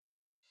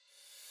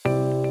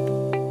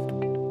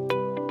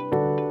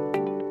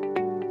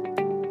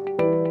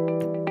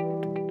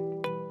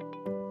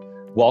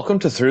Welcome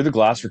to Through the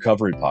Glass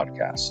Recovery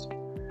Podcast,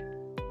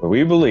 where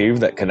we believe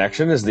that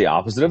connection is the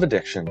opposite of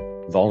addiction,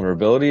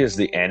 vulnerability is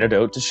the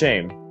antidote to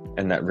shame,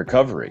 and that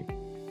recovery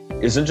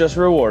isn't just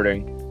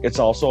rewarding, it's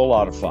also a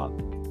lot of fun.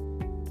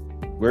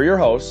 We're your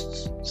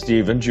hosts,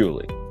 Steve and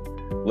Julie.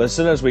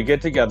 Listen as we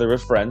get together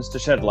with friends to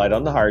shed light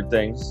on the hard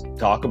things,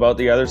 talk about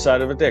the other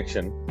side of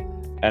addiction,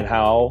 and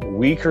how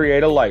we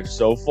create a life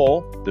so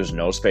full there's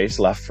no space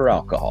left for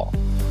alcohol.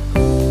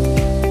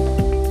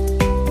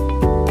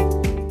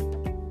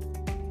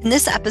 In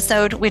this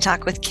episode, we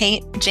talk with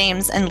Kate,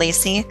 James, and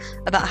Lacey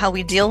about how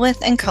we deal with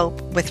and cope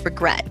with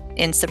regret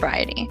in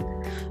sobriety.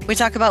 We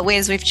talk about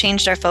ways we've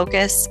changed our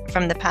focus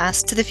from the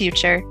past to the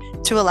future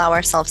to allow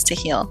ourselves to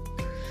heal.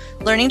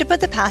 Learning to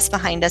put the past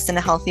behind us in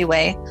a healthy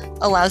way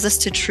allows us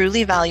to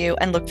truly value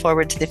and look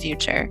forward to the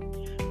future.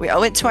 We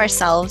owe it to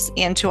ourselves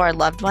and to our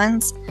loved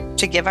ones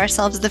to give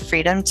ourselves the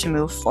freedom to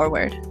move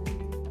forward.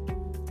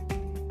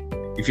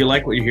 If you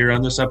like what you hear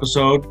on this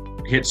episode,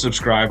 hit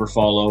subscribe or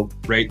follow,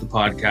 rate the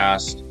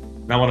podcast.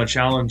 And I want to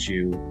challenge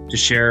you to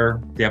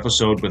share the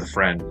episode with a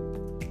friend.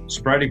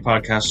 Sobriety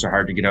podcasts are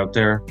hard to get out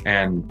there,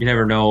 and you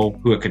never know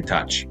who it can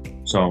touch.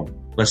 So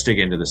let's dig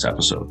into this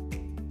episode.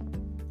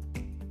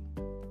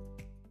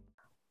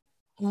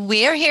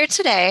 We are here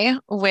today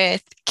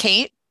with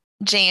Kate,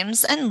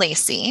 James, and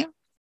Lacey.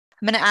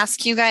 I'm going to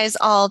ask you guys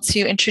all to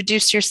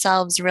introduce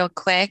yourselves real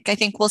quick. I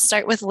think we'll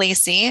start with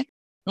Lacey.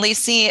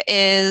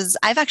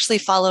 I've actually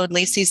followed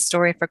Lacey's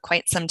story for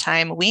quite some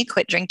time. We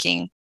quit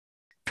drinking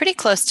pretty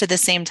close to the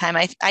same time.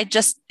 I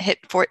just hit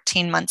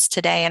 14 months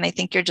today, and I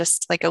think you're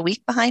just like a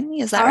week behind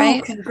me. Is that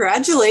right?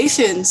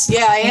 Congratulations.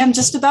 Yeah, I am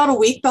just about a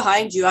week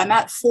behind you. I'm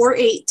at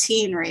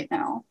 418 right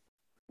now.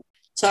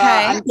 So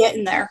I'm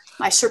getting there.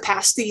 I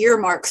surpassed the year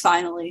mark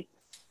finally.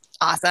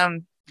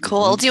 Awesome.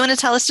 Cool. Do you want to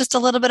tell us just a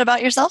little bit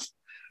about yourself?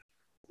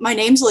 My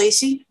name's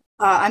Lacey.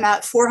 I'm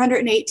at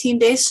 418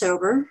 days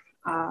sober.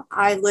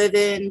 I live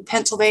in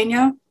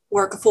Pennsylvania,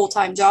 work a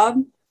full-time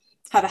job,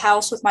 have a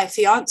house with my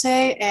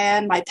fiance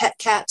and my pet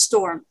cat,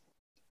 Storm.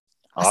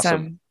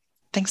 Awesome.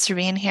 Thanks for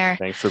being here.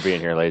 Thanks for being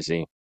here,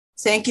 Lacey.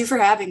 Thank you for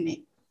having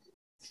me.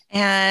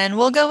 And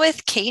we'll go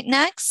with Kate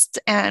next.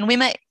 And we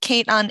met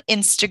Kate on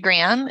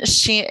Instagram.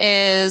 She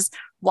is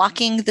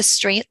Walking the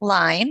Straight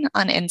Line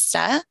on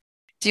Insta.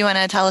 Do you want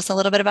to tell us a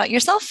little bit about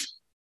yourself?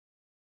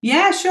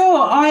 Yeah,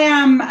 sure. I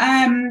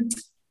am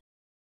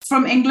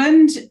from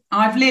England.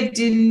 I've lived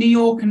in New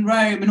York and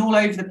Rome and all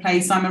over the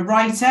place. I'm a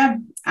writer,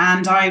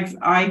 and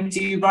I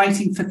do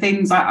writing for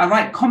things. I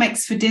write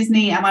comics for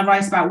Disney, and I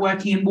write about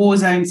working in war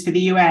zones for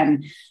the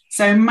UN.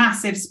 So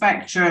massive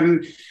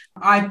spectrum.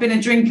 I've been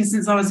a drinker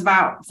since I was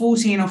about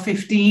 14 or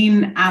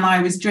 15, and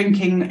I was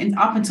drinking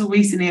up until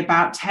recently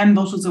about 10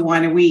 bottles of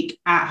wine a week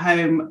at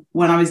home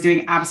when I was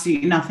doing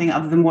absolutely nothing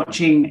other than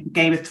watching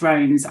Game of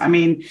Thrones. I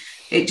mean,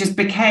 it just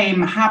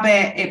became a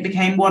habit. It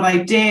became what I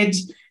did.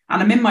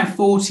 And I'm in my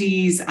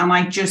 40s, and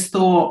I just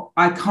thought,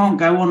 I can't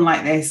go on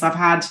like this.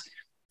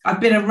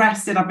 I've been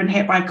arrested. I've been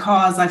hit by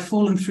cars. I've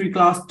fallen through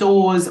glass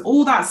doors,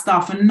 all that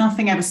stuff, and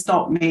nothing ever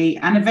stopped me.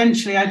 And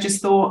eventually I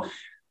just thought,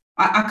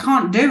 I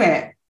can't do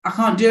it. I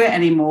can't do it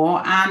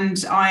anymore.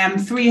 And I am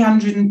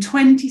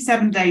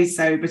 327 days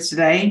sober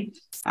today.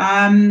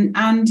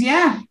 And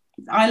yeah,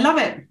 I love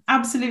it.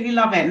 Absolutely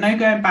love it. No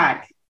going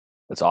back.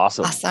 That's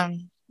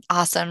awesome.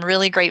 Awesome.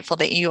 Really grateful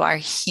that you are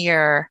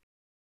here.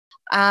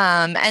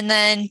 And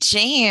then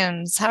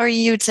James, how are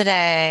you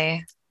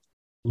today?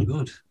 I'm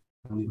good.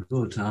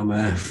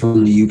 I'm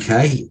from the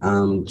UK.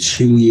 I'm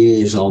 2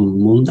 years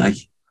on Monday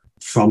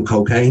from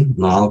cocaine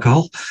and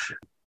alcohol.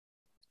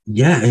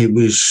 Yeah, it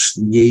was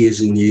years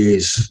and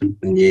years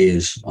and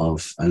years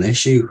of an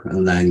issue,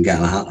 and then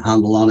getting a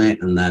handle on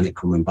it, and then it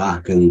coming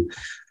back, and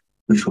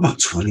for about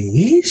 20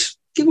 years,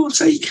 give or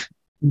take.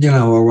 You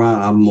know,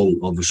 among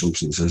other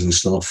substances and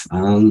stuff.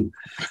 And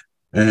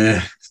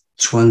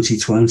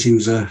 2020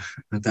 was a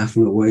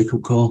definite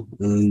wake-up call,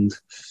 and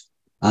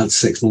I had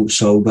 6 months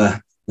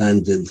sober,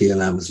 then did the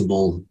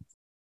inevitable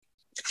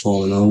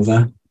falling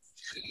over,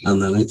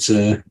 and then it's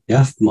on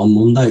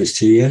Monday it's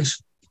 2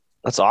 years.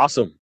 That's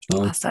awesome.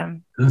 So,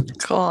 awesome. good.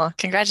 Cool.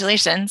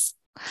 Congratulations.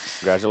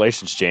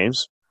 Congratulations,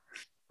 James.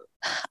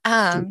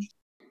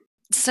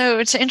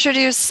 So to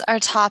introduce our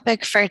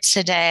topic for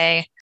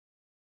today,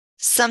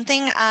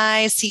 something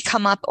I see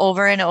come up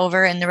over and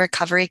over in the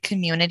recovery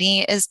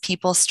community is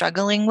people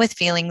struggling with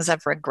feelings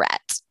of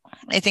regret.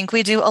 I think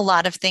we do a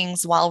lot of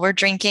things while we're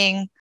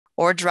drinking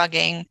or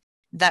drugging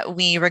that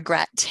we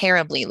regret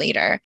terribly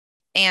later,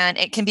 and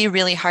it can be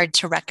really hard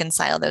to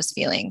reconcile those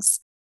feelings.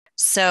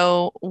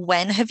 So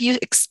when have you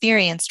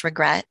experienced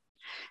regret,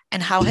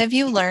 and how have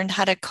you learned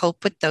how to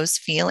cope with those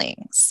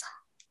feelings?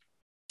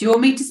 Do you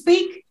want me to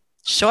speak?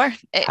 Sure.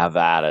 Have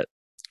at it.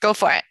 Go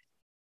for it.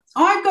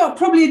 I've got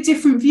probably a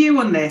different view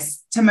on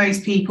this to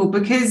most people,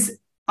 because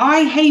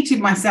I hated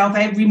myself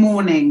every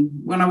morning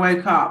when I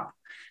woke up.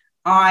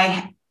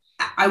 I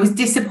I was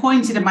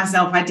disappointed in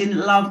myself. I didn't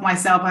love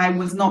myself. I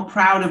was not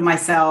proud of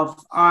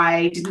myself.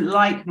 I didn't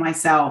like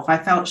myself. I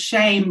felt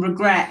shame,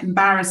 regret,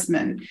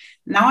 embarrassment.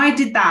 Now, I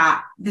did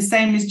that the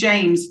same as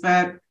James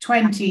for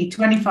 20,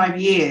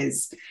 25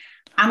 years.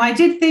 And I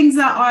did things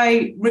that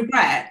I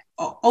regret.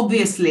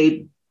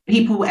 Obviously,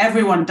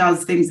 everyone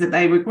does things that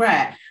they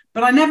regret.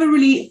 But I never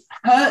really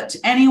hurt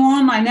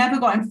anyone. I never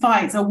got in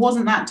fights. I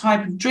wasn't that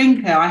type of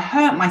drinker. I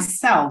hurt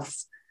myself.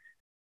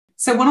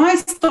 So when I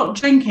stopped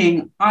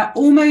drinking, I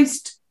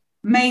almost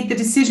made the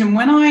decision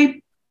when I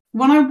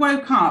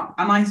woke up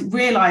and I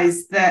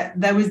realized that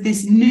there was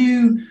this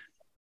new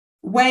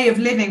way of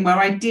living where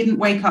I didn't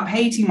wake up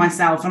hating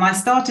myself and I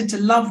started to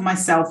love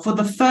myself for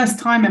the first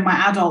time in my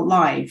adult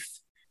life.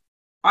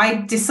 I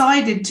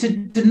decided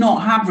to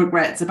not have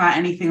regrets about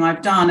anything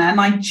I've done. And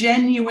I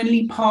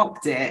genuinely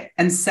parked it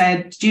and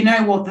said, do you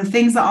know what? The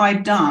things that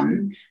I've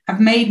done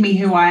have made me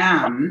who I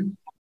am.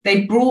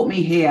 They brought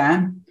me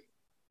here.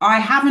 I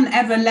haven't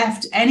ever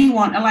left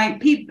anyone, like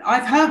people,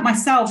 I've hurt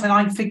myself and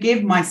I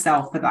forgive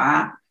myself for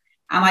that.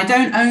 And I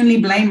don't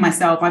only blame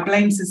myself, I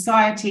blame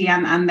society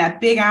and their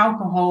big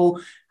alcohol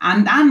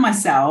and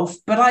myself.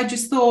 But I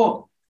just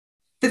thought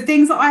the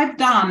things that I've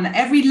done,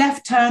 every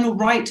left turn or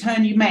right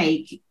turn you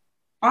make,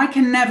 I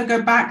can never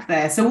go back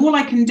there. So all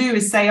I can do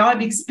is say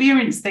I've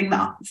experienced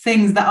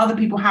things that other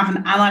people haven't,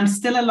 and I'm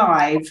still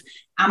alive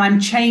and I'm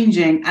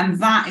changing. And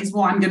that is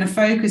what I'm going to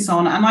focus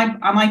on. And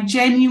I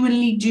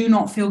genuinely do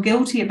not feel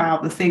guilty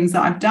about the things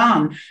that I've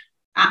done.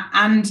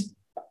 And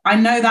I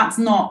know that's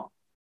not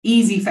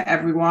easy for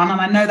everyone.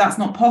 And I know that's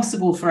not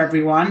possible for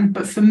everyone.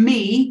 But for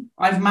me,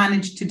 I've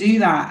managed to do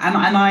that.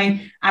 And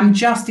I am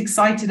just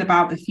excited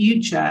about the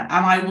future.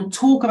 And I will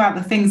talk about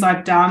the things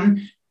I've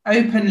done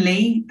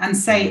openly and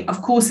say,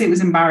 of course it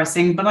was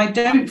embarrassing, but I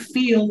don't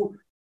feel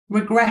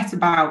regret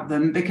about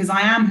them because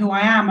I am who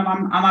I am and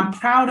I'm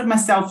proud of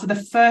myself for the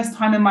first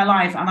time in my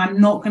life, and I'm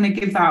not going to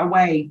give that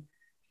away.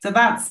 So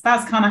that's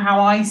kind of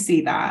how I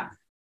see that.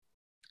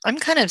 I'm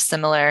kind of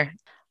similar.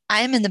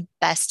 I am in the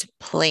best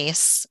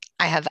place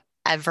I have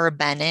ever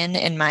been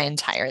in my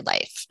entire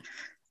life.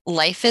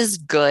 Life is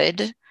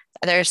good.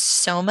 There's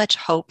so much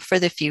hope for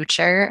the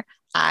future.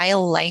 I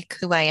like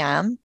who I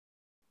am.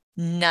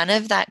 None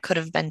of that could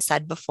have been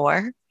said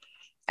before.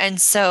 And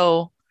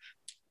so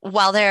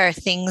while there are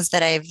things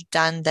that I've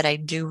done that I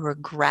do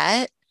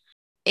regret,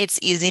 it's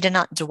easy to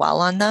not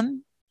dwell on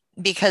them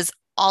because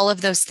all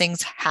of those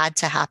things had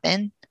to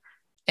happen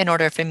in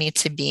order for me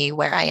to be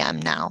where I am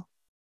now.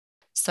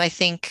 So I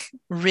think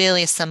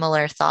really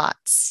similar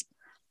thoughts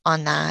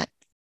on that.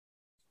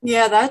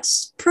 Yeah,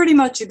 that's pretty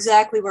much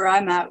exactly where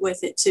I'm at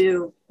with it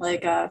too.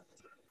 Like, I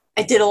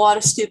did a lot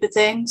of stupid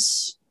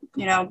things,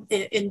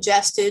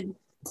 ingested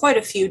quite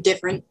a few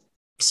different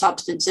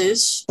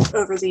substances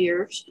over the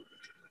years,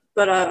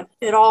 but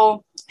it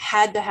all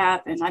had to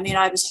happen. I mean,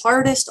 I was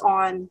hardest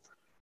on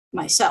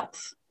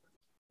myself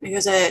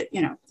because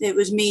it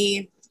was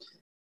me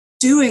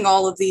doing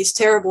all of these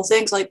terrible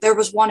things. Like there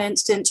was one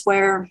instance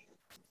where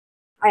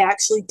I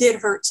actually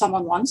did hurt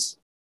someone once.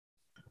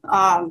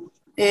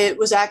 It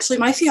was actually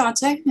my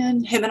fiance,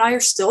 and him and I are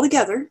still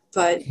together,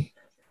 but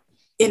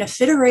in a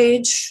fit of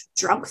rage,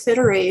 drunk fit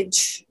of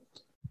rage,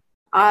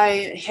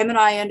 him and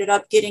I ended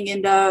up getting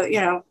into,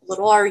 a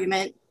little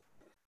argument,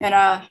 and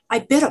I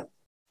bit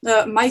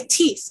him. My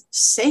teeth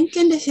sank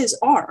into his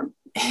arm,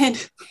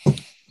 and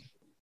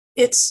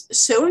it's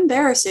so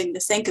embarrassing to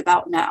think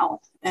about now.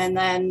 And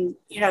then,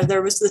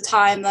 there was the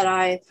time that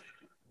I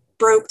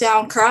broke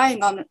down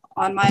crying on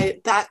my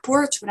back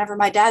porch whenever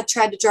my dad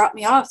tried to drop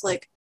me off.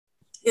 Like,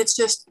 it's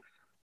just,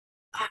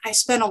 I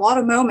spent a lot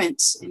of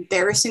moments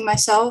embarrassing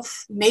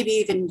myself, maybe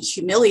even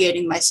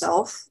humiliating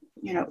myself,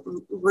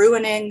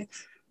 ruining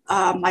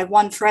my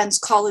one friend's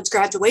college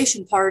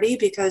graduation party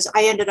because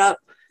I ended up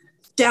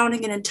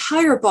downing an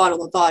entire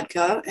bottle of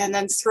vodka and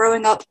then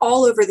throwing up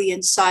all over the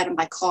inside of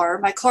my car.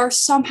 My car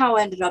somehow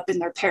ended up in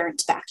their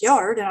parents'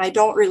 backyard, and I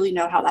don't really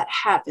know how that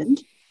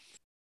happened.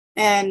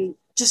 And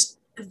just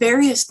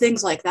various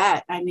things like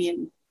that. I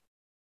mean,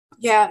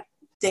 yeah,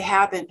 they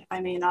happened.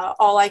 I mean,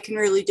 all I can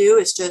really do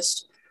is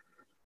just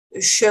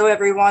show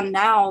everyone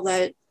now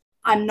that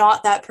I'm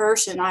not that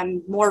person.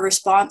 I'm more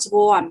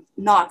responsible. I'm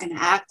not going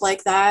to act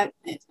like that.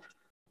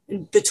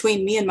 And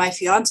between me and my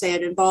fiance,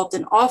 it involved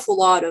an awful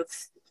lot of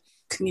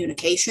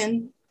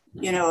communication,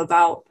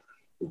 about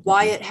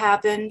why it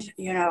happened.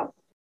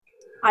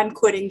 I'm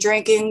quitting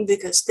drinking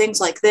because things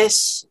like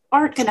this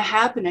aren't going to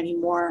happen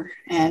anymore.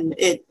 And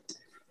it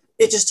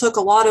just took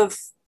a lot of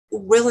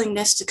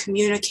willingness to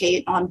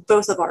communicate on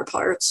both of our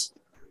parts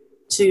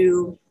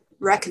to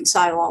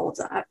reconcile all of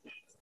that.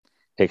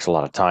 Takes a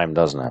lot of time,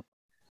 doesn't it?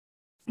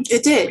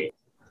 It did.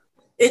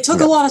 It took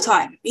a lot of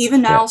time.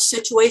 Even now,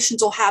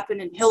 situations will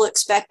happen and he'll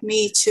expect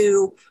me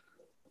to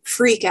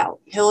freak out.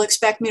 He'll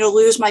expect me to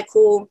lose my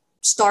cool,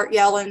 start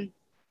yelling.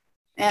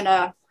 And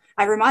I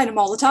remind him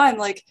all the time,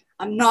 like,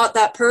 I'm not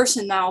that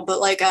person now, but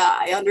like,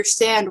 I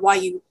understand why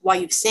you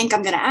think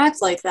I'm going to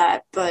act like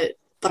that, but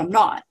I'm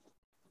not.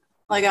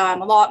 Like,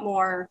 I'm a lot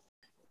more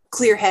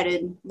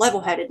clear-headed,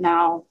 level-headed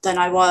now than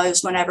I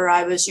was whenever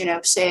I was,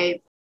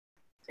 say,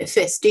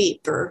 fifth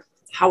deep or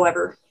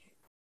however.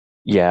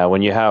 Yeah,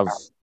 when you have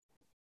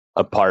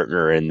a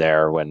partner in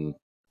there, when,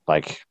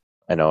 like,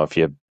 I know if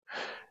you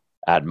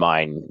at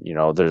mine,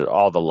 there's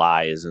all the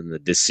lies and the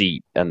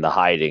deceit and the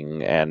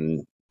hiding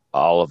and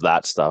all of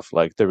that stuff.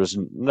 Like there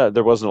wasn't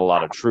a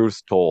lot of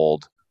truth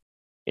told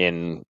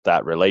in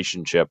that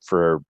relationship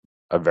for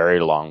a very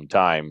long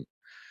time.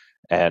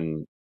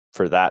 And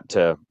for that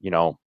to,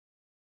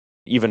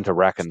 even to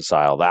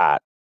reconcile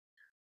that.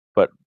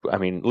 But I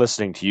mean,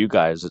 listening to you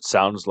guys, it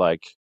sounds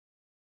like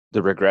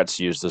the regrets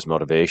used as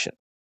motivation.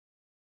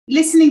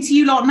 Listening to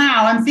you lot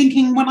now, I'm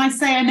thinking when I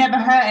say I never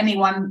hurt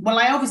anyone, well,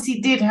 I obviously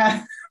did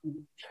hurt.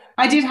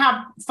 I did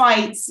have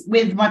fights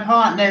with my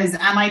partners, and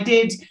I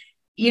did,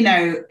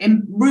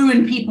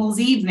 ruin people's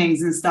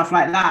evenings and stuff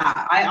like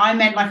that. I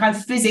meant like I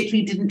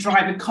physically didn't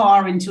drive a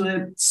car into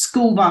a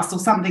school bus or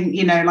something,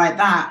 like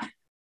that.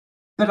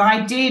 But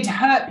I did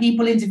hurt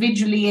people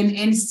individually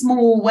in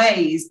small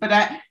ways.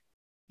 But,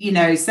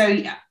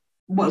 so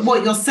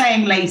what you're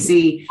saying,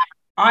 Lacey,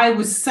 I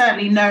was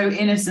certainly no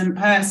innocent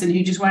person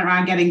who just went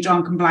around getting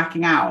drunk and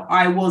blacking out.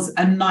 I was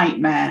a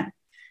nightmare.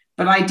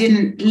 But I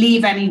didn't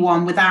leave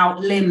anyone without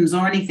limbs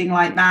or anything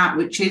like that,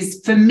 which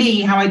is, for me,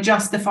 how I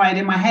justified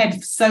in my head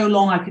for so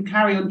long I could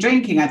carry on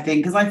drinking, I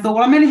think, because I thought,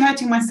 well, I'm only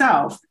hurting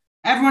myself.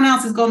 Everyone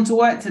else has gone to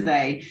work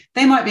today.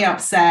 They might be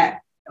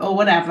upset or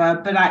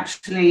whatever, but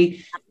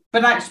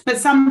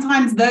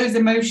sometimes those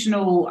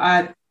emotional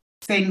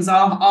things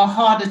are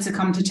harder to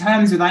come to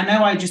terms with. I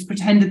know I just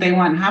pretended they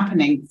weren't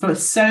happening for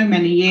so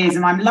many years,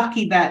 and I'm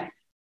lucky that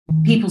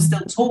people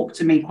still talk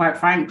to me, quite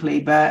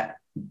frankly, but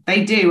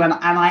they do, and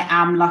I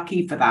am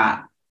lucky for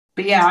that.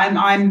 But yeah,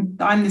 I'm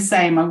the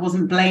same. I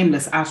wasn't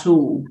blameless at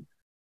all.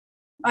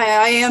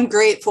 I am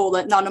grateful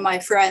that none of my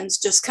friends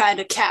just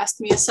kind of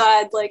cast me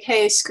aside, like,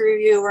 hey, screw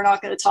you, we're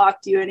not going to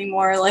talk to you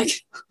anymore.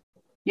 Like,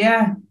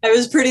 yeah, I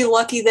was pretty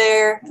lucky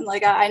there, and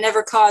like I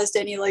never caused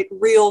any like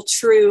real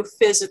true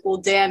physical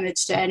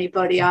damage to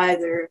anybody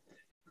either.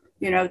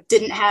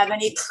 Didn't have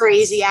any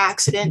crazy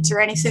accidents or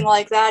anything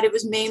like that. It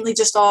was mainly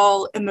just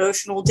all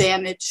emotional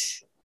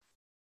damage.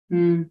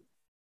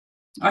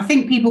 I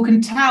think people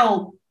can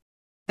tell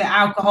that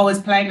alcohol is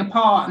playing a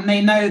part, and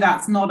they know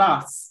that's not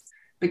us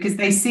because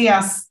they see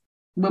us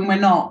when we're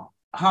not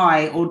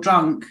high or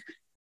drunk,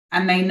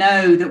 and they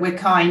know that we're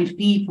kind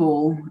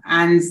people.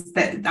 And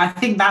that, I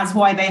think that's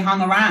why they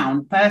hung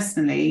around,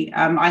 personally.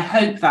 I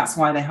hope that's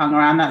why they hung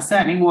around. That's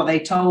certainly what they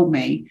told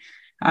me.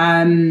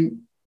 And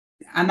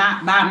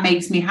that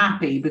makes me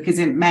happy because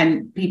it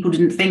meant people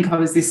didn't think I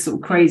was this sort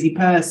of crazy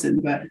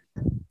person. But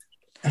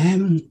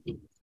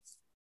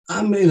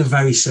I'm in a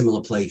very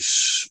similar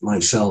place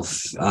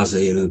myself, as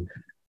in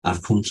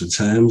I've come to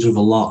terms with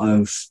a lot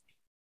of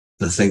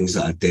the things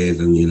that I did,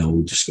 and we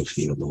discussed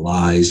the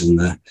lies and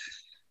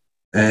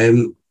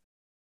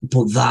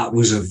but that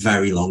was a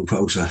very long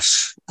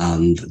process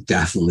and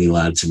definitely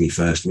led to my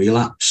first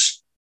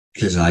relapse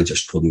because I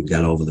just couldn't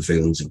get over the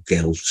feelings of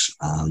guilt,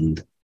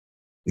 and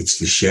it's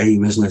the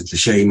shame, isn't it? The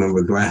shame and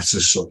regret are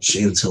such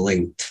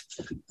interlinked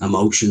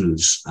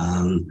emotions,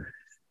 and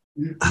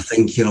I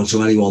think,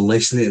 to anyone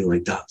listening,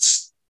 like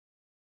that's,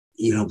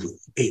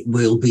 it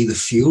will be the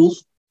fuel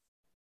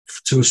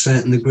to a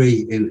certain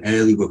degree in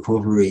early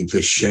recovery,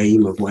 the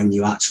shame of when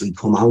you actually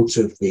come out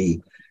of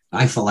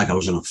I felt like I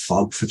was in a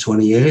fog for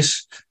 20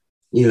 years,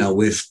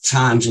 with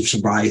times of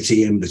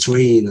sobriety in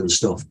between and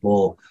stuff.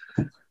 You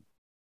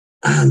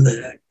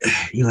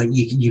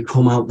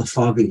come out the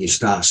fog and you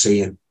start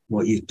seeing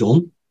what you've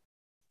done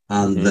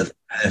and the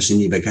person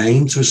you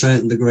became to a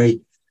certain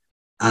degree.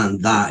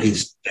 And that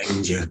is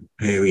danger,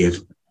 period,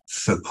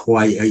 for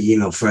quite,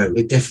 for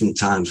different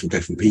times for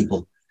different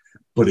people.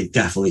 But it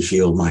definitely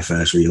fueled my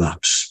first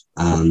relapse.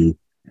 And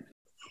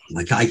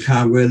I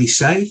can't really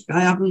say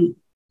I haven't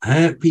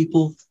hurt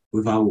people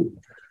without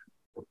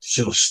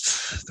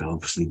I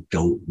obviously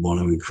don't want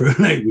to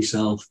incriminate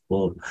myself,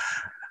 but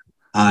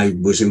I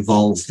was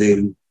involved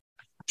in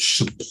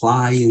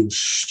supplying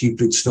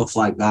stupid stuff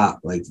like that,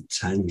 like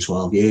 10,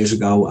 12 years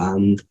ago.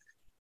 And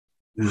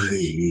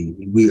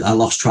I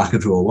lost track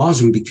of who I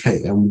was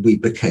and we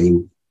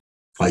became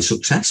quite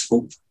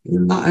successful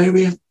in that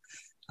area.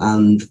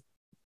 And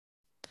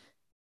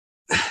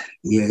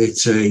yeah,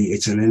 it's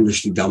an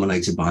industry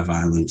dominated by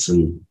violence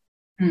and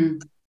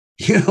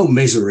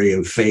misery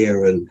and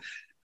fear, and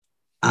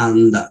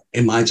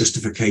in my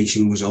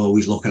justification was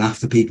always looking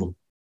after people,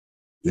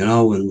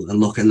 and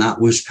looking, that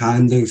was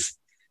kind of,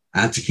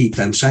 I had to keep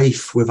them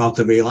safe without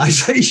the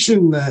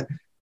realization that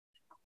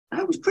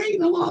I was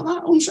creating a lot of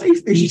that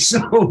unsafety.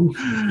 So,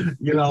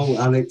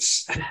 and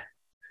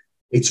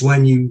it's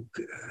when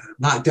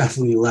that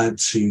definitely led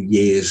to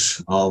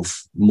years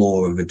of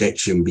more of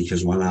addiction,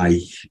 because when I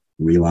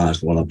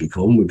realized what I'd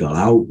become, we got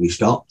out, we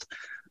stopped,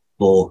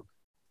 but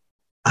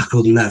I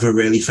could never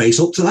really face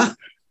up to that.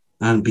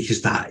 And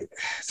because that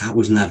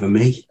was never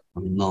me.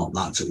 I'm not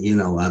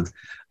that,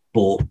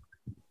 but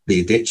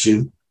the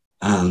addiction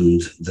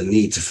and the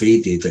need to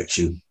feed the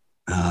addiction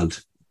had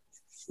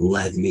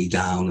led me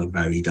down a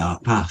very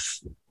dark path.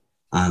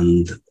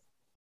 And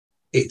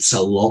it's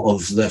a lot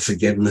of the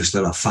forgiveness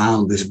that I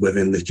found is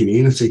within the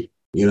community,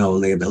 you know,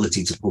 and the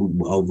ability to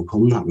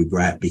overcome that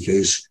regret,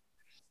 because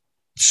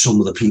some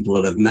of the people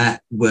that I've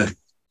met were,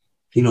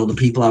 you know, the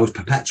people I was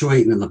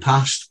perpetuating in the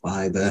past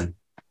by the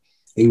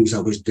things I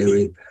was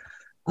doing.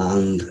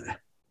 And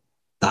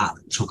that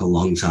took a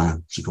long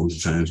time to come to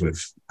terms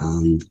with.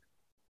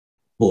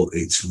 But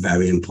it's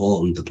very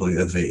important. The point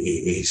of it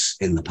is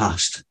in the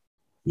past.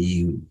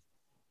 You've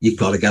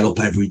got to get up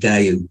every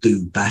day and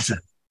do better.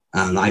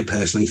 And I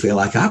personally feel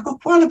like I've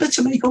got quite a bit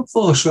to make up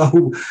for.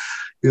 So,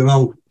 you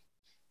know,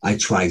 I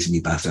try to be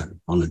better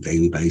on a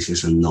daily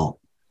basis and not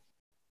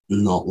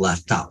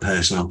let that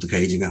person out the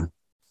cage again,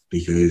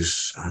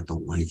 because I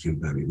don't like him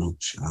very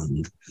much.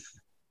 And,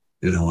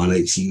 you know, and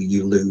it's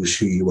you lose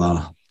who you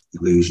are, you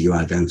lose your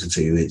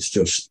identity. And it's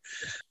just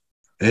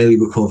early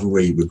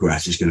recovery.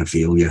 Regret is going to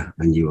feel you,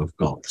 and you have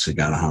got to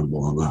get a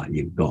handle on that.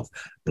 You've got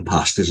the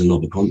past is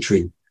another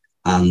country,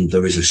 and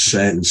there is a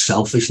certain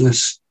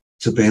selfishness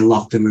to being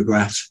locked in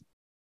regret,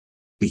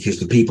 because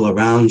the people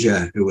around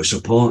you who are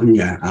supporting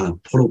you and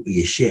have put up with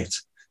your shit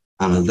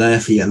and are there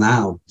for you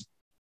now,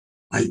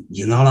 like,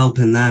 you're not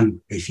helping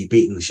them if you're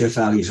beating the shit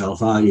out of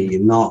yourself, are you?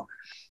 You're not,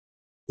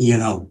 you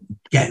know,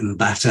 getting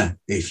better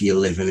if you're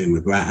living in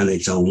regret, and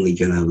it's only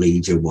going to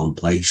lead you one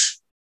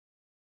place.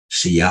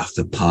 So you have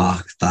to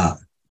park that.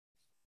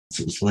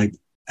 It's like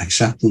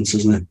acceptance,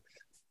 isn't it?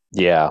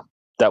 Yeah,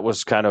 that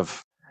was kind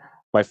of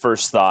my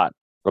first thought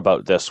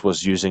about this,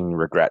 was using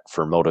regret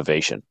for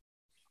motivation,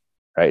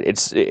 right?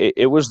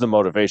 It was the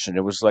motivation.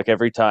 It was like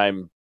every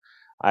time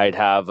I'd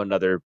have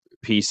another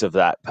piece of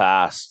that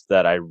past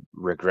that I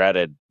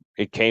regretted,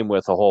 it came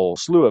with a whole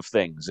slew of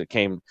things. It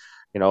came,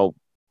 you know,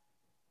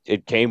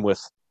 it came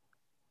with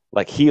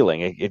like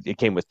healing. It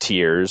came with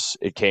tears.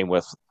 It came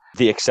with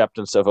the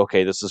acceptance of,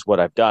 okay, this is what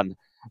I've done.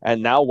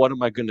 And now what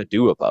am I going to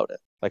do about it?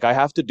 Like, I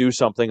have to do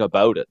something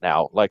about it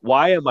now. Like,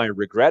 why am I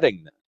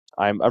regretting this?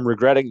 I'm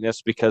regretting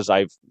this because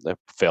I've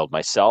failed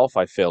myself.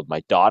 I failed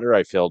my daughter.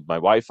 I failed my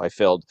wife. I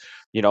failed,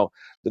 you know,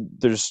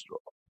 there's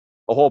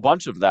a whole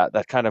bunch of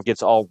that kind of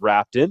gets all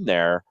wrapped in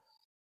there.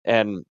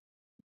 And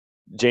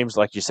James,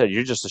 like you said,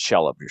 you're just a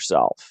shell of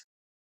yourself,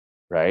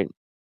 right?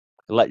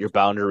 You let your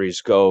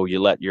boundaries go.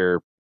 You let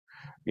your,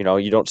 you know,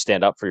 you don't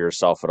stand up for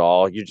yourself at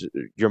all.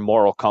 Your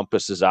moral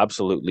compass is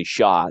absolutely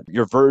shot.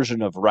 Your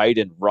version of right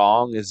and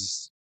wrong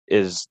is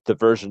the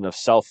version of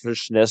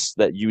selfishness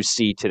that you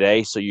see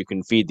today, so you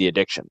can feed the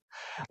addiction.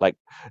 Like,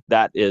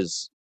 that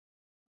is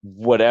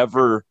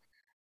whenever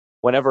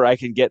I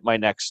can get my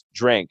next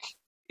drink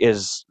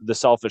is the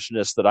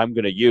selfishness that I'm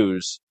going to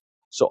use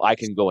so I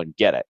can go and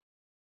get it.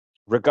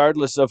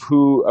 Regardless of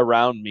who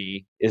around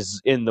me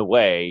is in the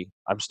way,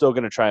 I'm still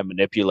going to try and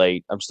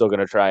manipulate. I'm still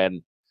going to try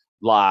and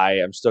lie.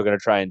 I'm still going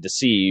to try and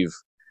deceive,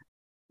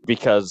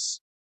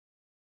 because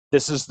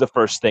this is the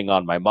first thing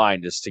on my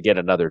mind, is to get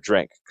another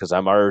drink, because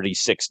I'm already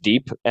 6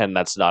 deep and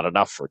that's not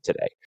enough for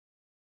today.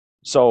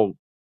 So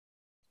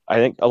I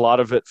think a lot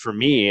of it for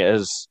me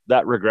is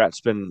that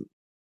regret's been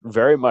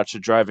very much a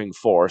driving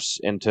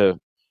force into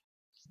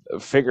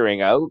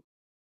figuring out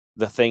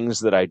the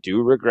things that I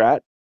do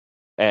regret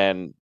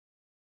and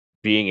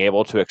being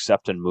able to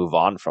accept and move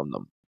on from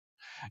them.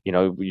 You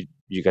know,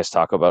 you guys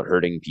talk about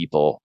hurting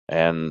people,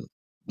 and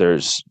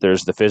there's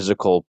the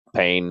physical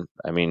pain.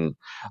 I mean,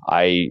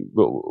 I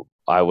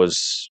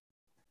was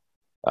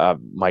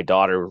my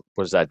daughter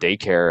was at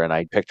daycare, and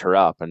I picked her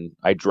up and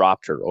I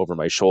dropped her over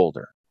my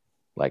shoulder.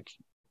 Like,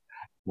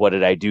 what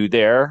did I do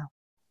there?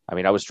 I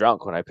mean, I was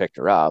drunk when I picked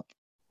her up.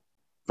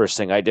 First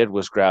thing I did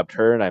was grabbed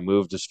her, and I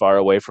moved as far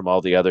away from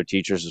all the other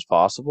teachers as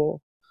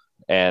possible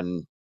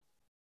and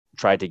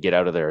tried to get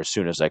out of there as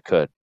soon as I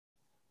could.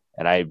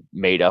 And I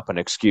made up an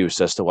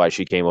excuse as to why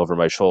she came over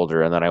my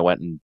shoulder. And then I went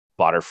and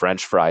bought her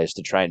French fries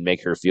to try and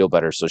make her feel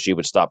better so she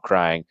would stop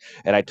crying.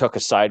 And I took a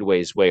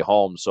sideways way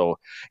home, so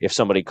if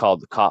somebody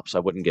called the cops, I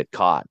wouldn't get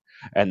caught.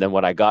 And then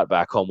when I got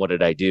back home, what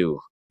did I do?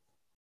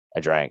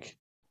 I drank.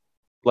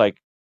 Like,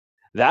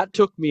 that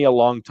took me a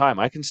long time.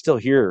 I can still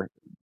hear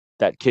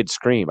that kid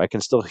scream. I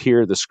can still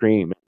hear the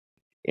scream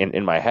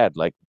in my head.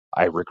 Like,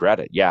 I regret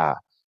it. Yeah.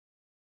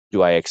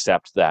 Do I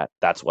accept that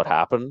that's what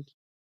happened?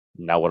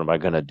 Now what am I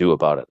going to do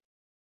about it?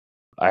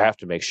 I have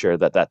to make sure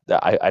that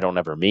I don't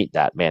ever meet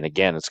that man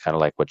again. It's kind of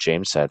like what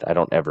James said. I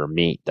don't ever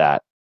meet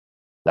that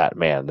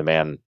man, the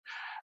man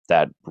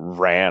that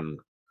ran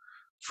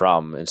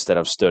from instead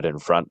of stood in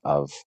front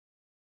of.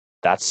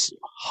 That's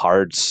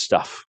hard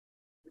stuff.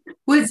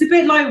 Well, it's a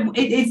bit like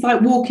it's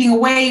like walking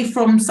away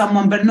from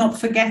someone but not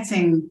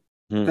forgetting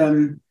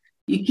them.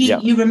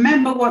 You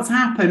remember what's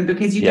happened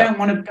because you don't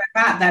want to go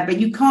back there, but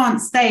you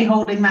can't stay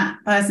holding that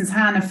person's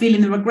hand and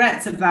feeling the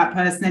regrets of that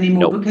person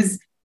anymore. Because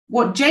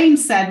what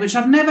James said, which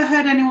I've never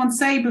heard anyone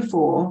say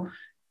before,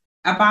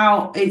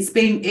 about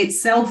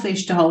it's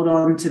selfish to hold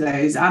on to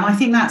those, and I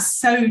think that's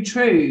so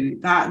true.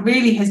 That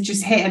really has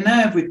just hit a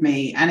nerve with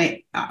me, and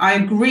I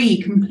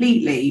agree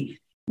completely.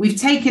 We've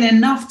taken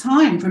enough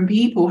time from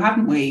people,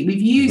 haven't we?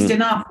 We've used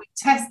enough, we've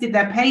tested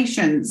their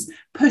patience,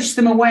 pushed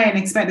them away and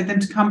expected them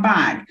to come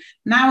back.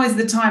 Now is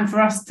the time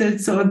for us to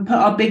sort of put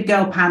our big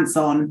girl pants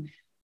on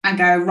and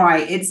go,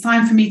 right, it's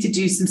time for me to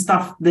do some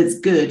stuff that's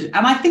good.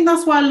 And I think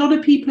that's why a lot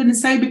of people in the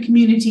sober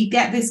community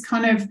get this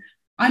kind of,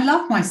 I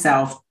love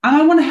myself and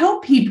I want to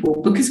help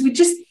people, because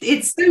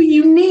it's so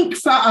unique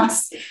for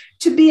us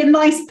to be a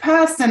nice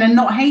person and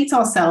not hate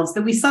ourselves,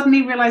 that we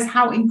suddenly realize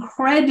how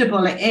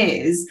incredible it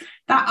is.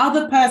 That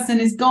other person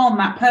is gone,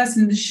 that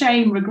person, the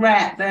shame,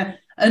 regret, the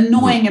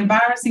annoying,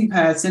 embarrassing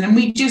person. And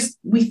we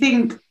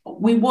think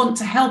we want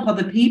to help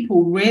other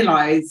people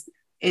realize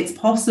it's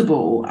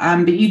possible.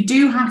 But you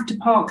do have to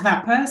park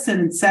that person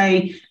and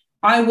say,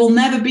 I will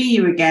never be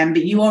you again,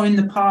 but you are in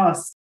the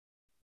past.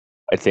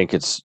 I think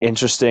it's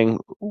interesting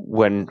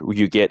when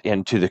you get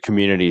into the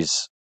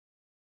communities,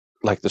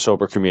 like the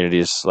sober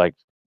communities, like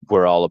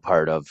we're all a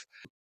part of.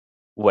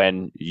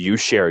 When you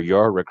share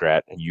your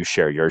regret and you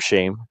share your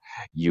shame,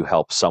 you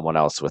help someone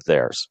else with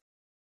theirs.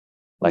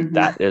 Like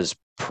that is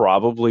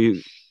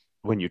probably,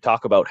 when you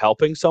talk about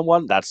helping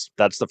someone, that's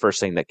the first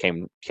thing that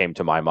came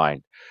to my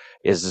mind,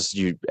 is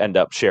you end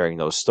up sharing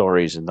those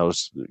stories and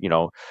those,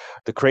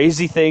 the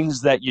crazy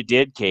things that you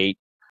did, Kate,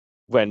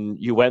 when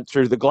you went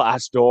through the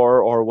glass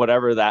door or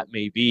whatever that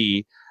may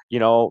be.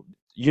 You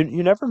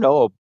never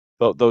know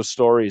about those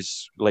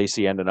stories,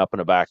 Lacey, ending up in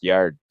a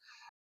backyard.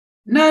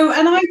 No,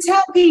 and I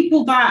tell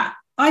people that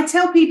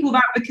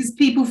because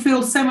people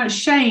feel so much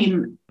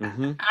shame.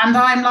 And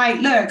I'm like,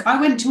 look, I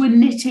went to a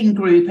knitting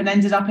group and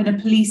ended up in a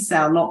police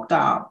cell locked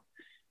up.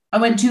 I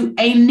went to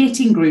a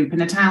knitting group in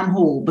a town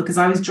hall because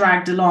I was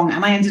dragged along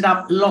and I ended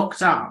up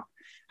locked up.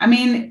 I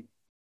mean,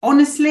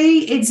 honestly,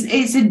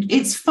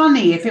 it's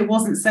funny if it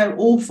wasn't so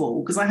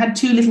awful, because I had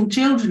 2 little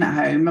children at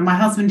home and my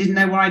husband didn't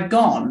know where I'd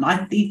gone.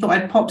 He thought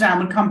I'd popped out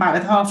and would come back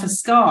with half a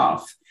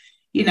scarf.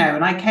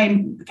 And I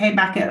came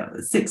back at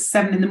 6,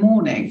 7 in the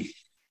morning.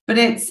 But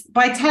it's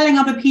by telling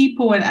other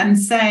people and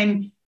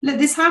saying, look,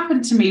 this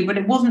happened to me, but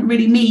it wasn't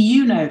really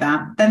me,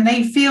 that, then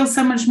they feel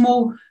so much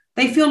more,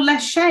 they feel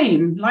less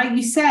shame. Like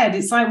you said,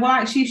 it's like, well,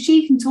 actually, if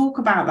she can talk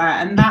about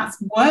that and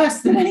that's worse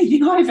than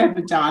anything I've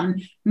ever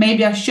done,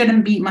 maybe I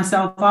shouldn't beat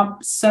myself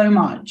up so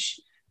much.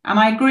 And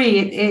I agree,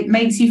 it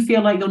makes you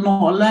feel like you're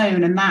not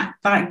alone. And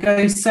that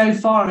goes so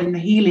far in the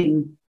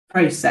healing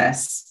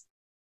process.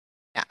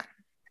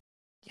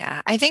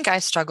 Yeah, I think I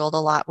struggled a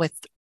lot with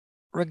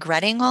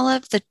regretting all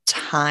of the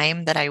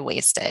time that I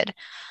wasted.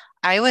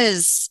 I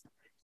was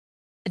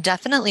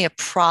definitely a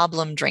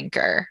problem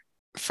drinker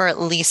for at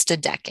least a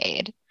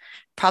decade.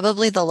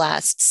 Probably the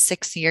last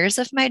 6 years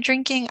of my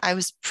drinking, I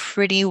was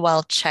pretty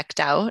well checked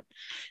out.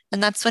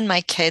 And that's when my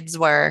kids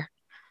were,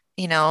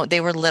 they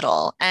were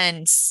little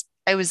and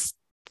I was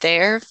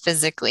there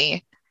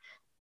physically.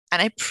 And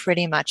I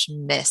pretty much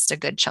missed a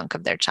good chunk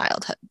of their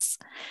childhoods.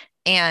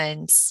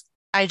 And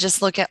I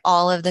just look at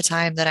all of the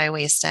time that I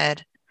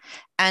wasted.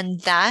 And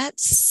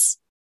that's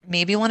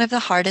maybe one of the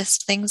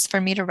hardest things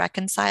for me to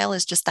reconcile,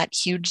 is just that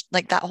huge,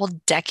 like that whole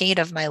decade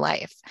of my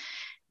life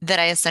that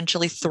I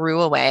essentially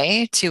threw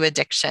away to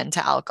addiction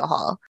to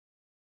alcohol.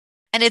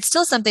 And it's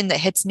still something that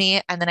hits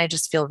me. And then I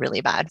just feel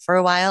really bad for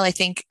a while. I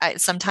think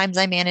sometimes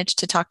I manage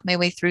to talk my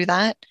way through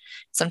that.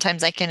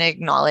 Sometimes I can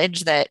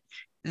acknowledge that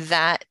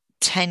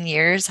 10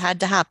 years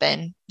had to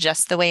happen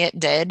just the way it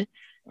did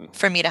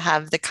for me to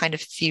have the kind of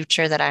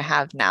future that I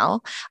have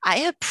now. I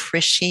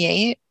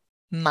appreciate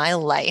my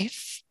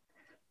life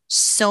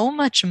so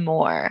much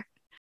more.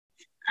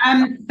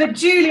 But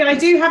Julie, I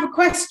do have a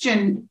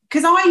question,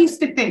 because I used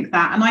to think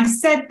that, and I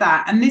said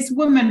that, and this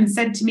woman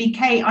said to me,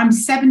 Kate, I'm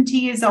 70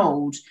 years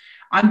old.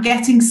 I'm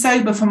getting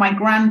sober for my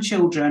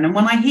grandchildren. And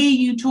when I hear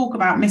you talk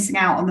about missing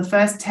out on the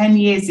first 10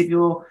 years of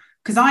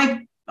because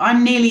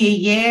I'm nearly a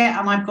year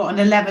and I've got an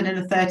 11 and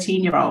a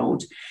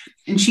 13-year-old.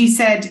 And she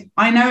said,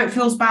 I know it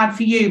feels bad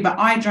for you, but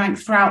I drank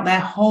throughout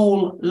their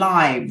whole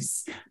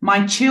lives.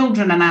 My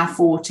children are now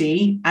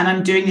 40 and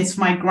I'm doing this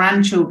for my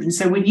grandchildren.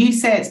 So when you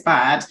say it's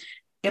bad,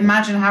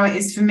 imagine how it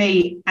is for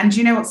me. And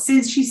you know what,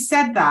 since she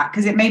said that,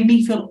 because it made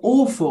me feel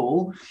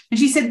awful, and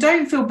she said,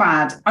 don't feel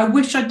bad. I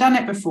wish I'd done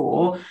it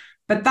before,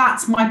 but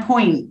that's my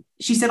point.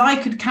 She said, I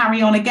could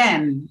carry on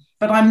again,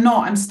 but I'm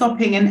not, I'm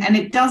stopping. And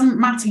it doesn't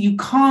matter. You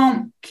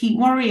can't keep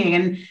worrying.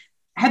 And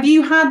have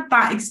you had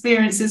that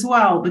experience as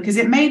well? Because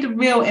it made a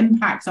real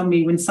impact on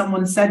me when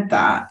someone said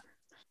that.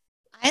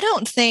 I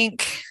don't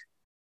think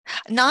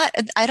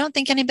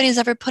anybody's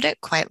ever put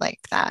it quite like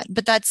that,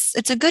 but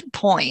it's a good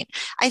point.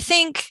 I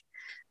think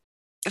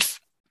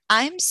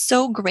I'm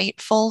so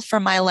grateful for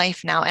my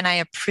life now, and I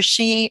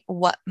appreciate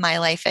what my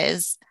life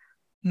is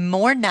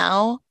more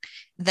now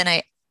than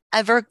I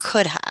ever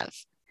could have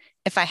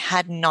if I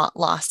had not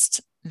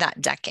lost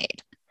that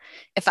decade.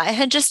 If I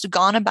had just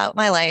gone about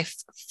my life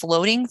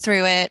floating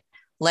through it,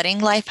 letting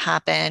life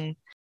happen,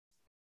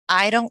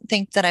 I don't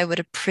think that I would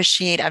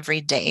appreciate every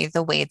day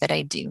the way that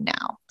I do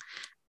now.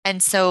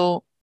 And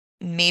so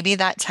maybe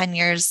that 10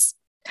 years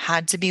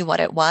had to be what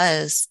it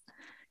was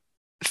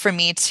for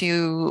me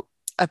to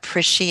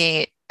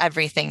appreciate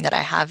everything that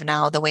I have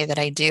now the way that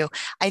I do.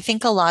 I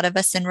think a lot of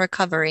us in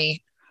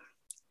recovery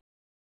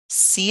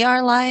see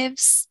our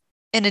lives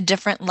in a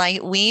different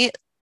light. We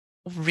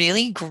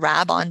really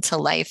grab onto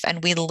life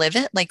and we live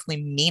it like we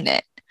mean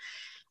it.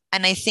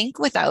 And I think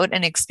without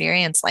an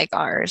experience like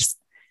ours,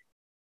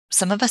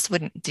 some of us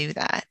wouldn't do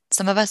that.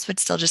 Some of us would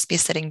still just be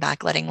sitting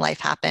back, letting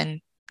life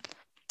happen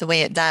the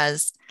way it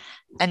does.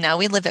 And now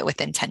we live it with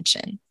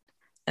intention.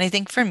 And I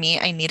think for me,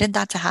 I needed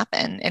that to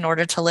happen in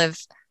order to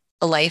live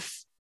a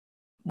life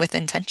with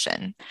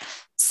intention.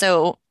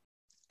 So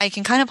I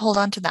can kind of hold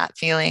on to that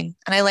feeling.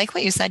 And I like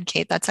what you said,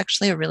 Kate. That's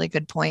actually a really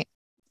good point.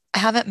 I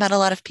haven't met a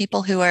lot of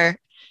people who are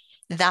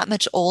that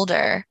much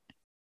older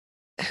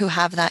who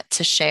have that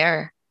to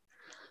share.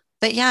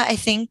 But yeah, I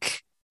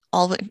think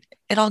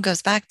it all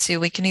goes back to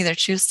we can either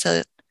choose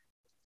to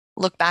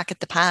look back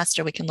at the past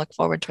or we can look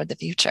forward toward the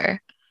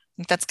future. I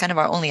think that's kind of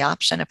our only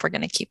option if we're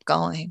going to keep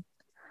going.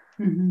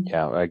 Mm-hmm.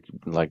 Yeah,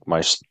 like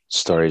my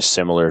story is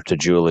similar to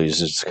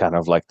Julie's. It's kind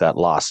of like that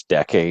lost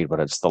decade, but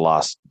it's the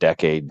lost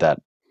decade that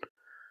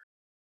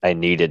I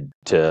needed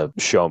to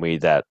show me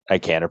that I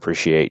can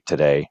appreciate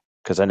today,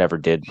 because I never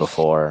did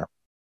before.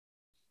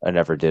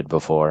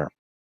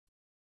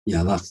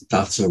 Yeah,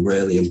 that's a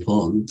really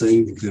important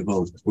thing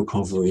about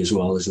recovery as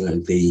well,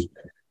 isn't it?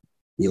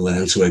 You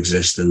learn to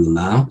exist in the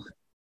now,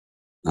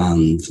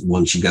 and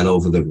once you get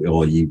over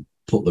or you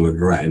put the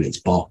regret in its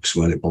box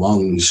where it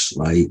belongs,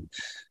 right,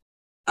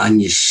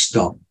 and you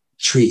stop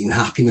treating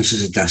happiness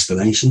as a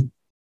destination.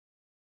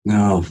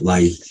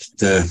 Like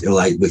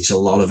which a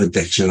lot of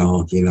addiction,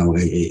 or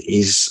it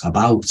is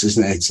about,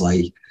 isn't it? It's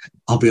like,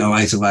 I'll be all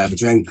right if I have a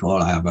drink or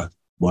I have a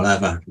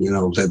whatever,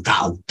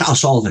 that'll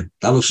solve it.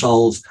 That'll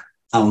solve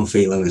how I'm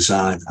feeling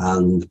inside.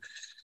 And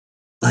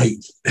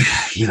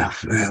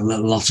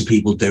lots of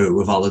people do it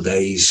with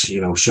holidays,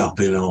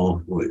 shopping or,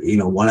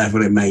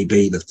 whatever it may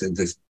be,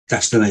 the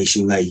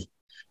destination they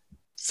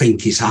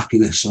think is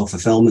happiness or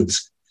fulfillment.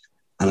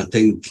 And I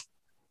think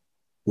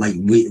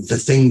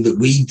the thing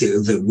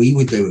that we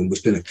were doing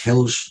was going to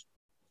kill us.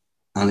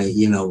 And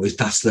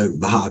that's the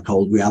hard,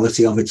 cold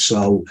reality of it.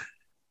 So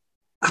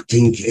I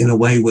think in a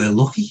way we're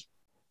lucky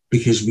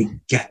because we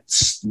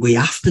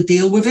have to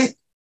deal with it.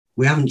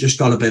 We haven't just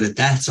got a bit of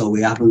debt, or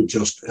we haven't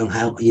just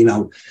unhealthy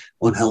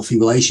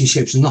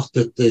relationships. Not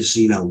that there's,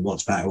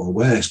 what's better or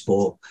worse,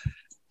 but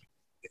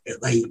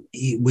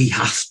we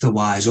have to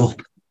wise up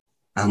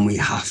and we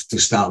have to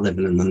start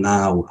living in the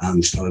now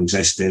and start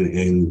existing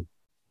in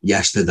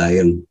yesterday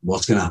and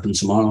what's going to happen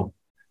tomorrow.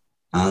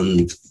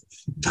 And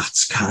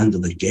that's kind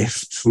of the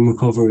gift from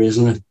recovery,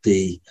 isn't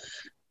it?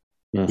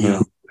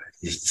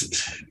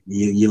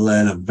 You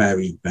learn a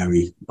very,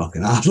 very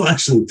fucking hard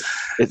lesson.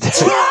 I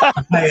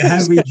pay a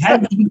heavy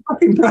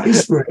fucking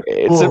price for it.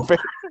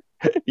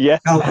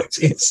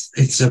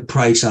 It's a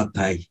price I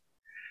pay.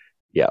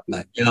 Yeah.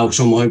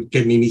 Someone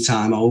give me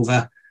time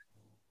over,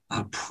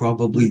 I'd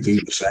probably do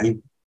the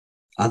same.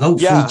 I don't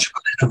try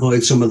to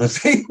avoid some of the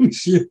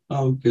things,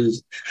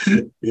 because,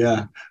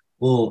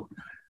 well,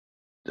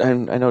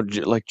 and I know,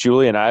 like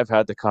Julie and I have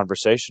had the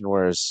conversation,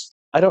 whereas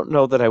I don't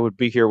know that I would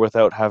be here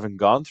without having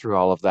gone through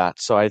all of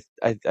that. So I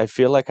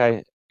feel like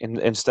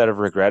instead of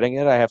regretting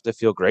it, I have to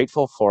feel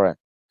grateful for it.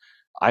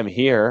 I'm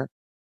here.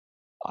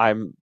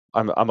 I'm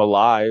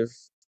alive.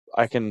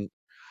 I can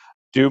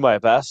do my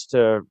best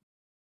to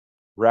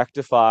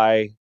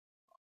rectify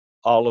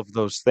all of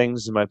those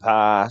things in my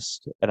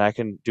past, and I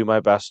can do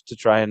my best to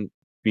try and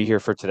be here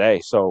for today.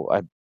 So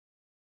I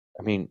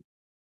mean,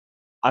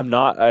 I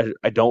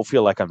don't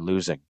feel like I'm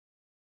losing.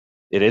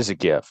 It is a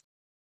gift.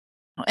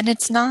 And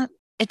it's not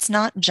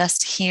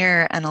just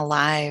here and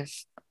alive.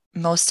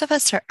 Most of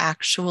us are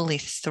actually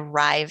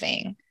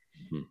thriving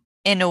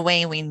in a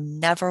way we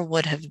never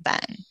would have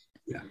been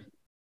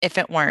if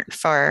it weren't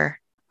for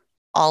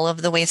all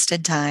of the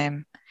wasted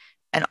time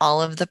and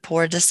all of the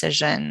poor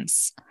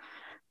decisions.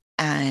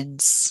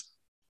 And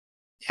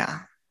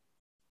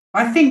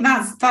I think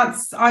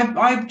that's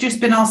I've just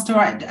been asked to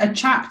write a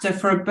chapter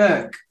for a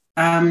book.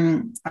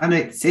 And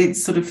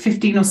it's sort of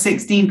 15 or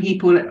 16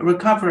 people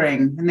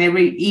recovering, and they're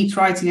each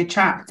writing a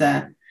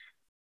chapter.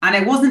 And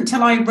it wasn't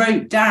till I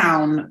wrote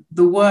down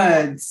the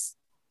words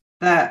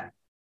that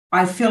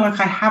I feel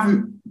like I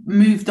haven't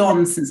moved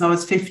on since I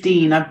was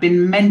 15. I've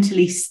been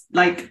mentally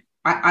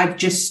I've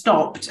just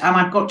stopped, and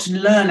I've got to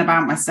learn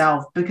about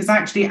myself, because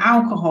actually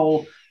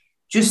alcohol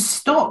just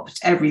stopped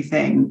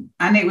everything.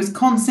 And it was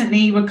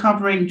constantly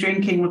recovering,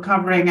 drinking,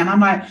 recovering. And I'm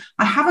like,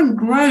 I haven't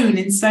grown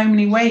in so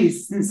many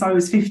ways since I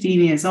was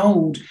 15 years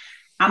old.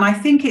 And I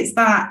think it's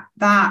that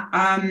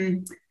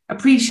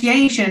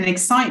appreciation and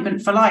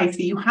excitement for life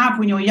that you have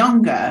when you're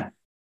younger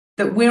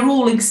that we're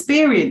all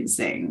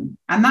experiencing.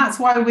 And that's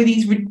why we're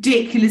these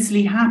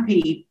ridiculously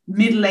happy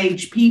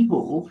middle-aged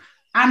people,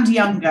 and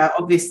younger,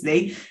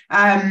 obviously.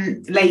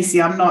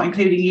 Lacey, I'm not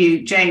including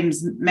you.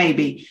 James,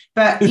 maybe.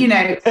 But, do you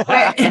know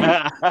what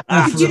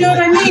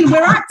I mean?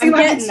 We're acting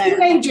like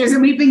teenagers,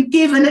 and we've been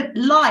given a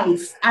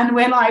life, and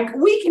we're like,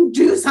 we can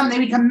do something,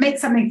 we can make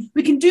something,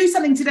 we can do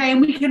something today, and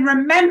we can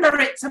remember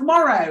it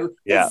tomorrow.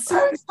 Yeah. It's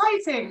so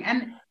exciting.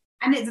 And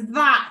And it's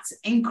that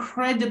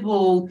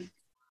incredible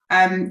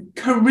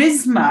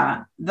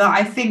charisma that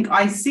I think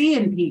I see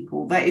in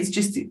people that is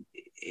just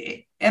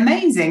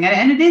amazing.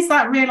 And it is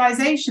that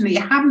realization that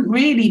you haven't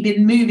really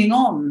been moving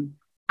on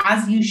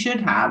as you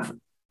should have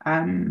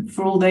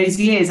for all those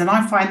years. And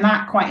I find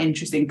that quite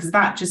interesting, because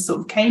that just sort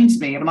of came to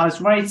me when I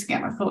was writing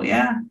it. I thought,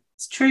 yeah,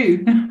 it's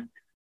true.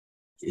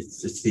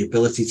 It's the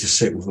ability to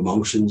sit with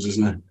emotions,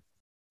 isn't it?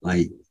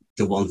 Like,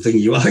 the one thing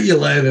you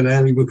learn in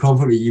early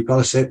recovery, you've got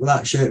to sit with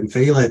that shit and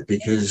feel it,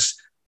 because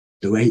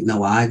there ain't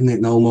no hiding it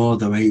no more.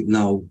 There ain't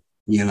no,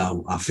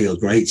 I feel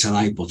great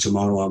tonight, but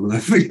tomorrow I'm going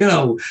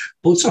to,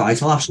 but it's all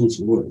right, I'll have some,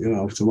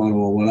 tomorrow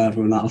or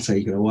whatever, and that'll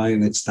take it away.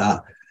 And it's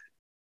that,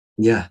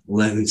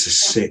 learning to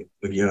sit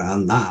with you,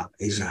 and that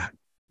is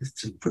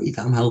it's a pretty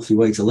damn healthy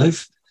way to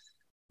live.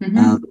 Mm-hmm.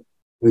 And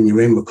when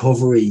you're in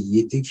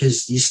recovery,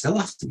 because you still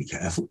have to be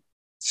careful.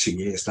 2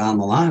 years down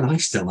the line, I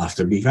still have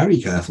to be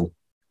very careful.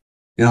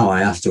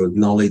 I have to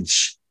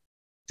acknowledge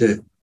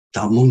that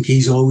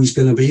monkey's always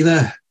going to be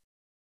there.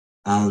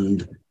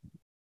 And,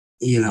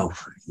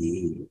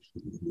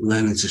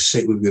 learning to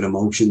sit with your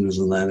emotions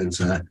and learning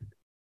to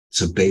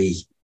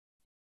be,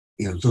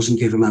 doesn't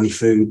give him any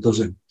food,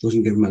 doesn't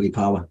give him any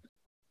power.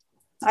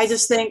 I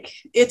just think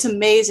it's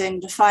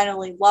amazing to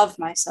finally love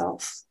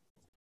myself.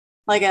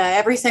 Like,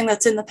 everything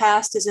that's in the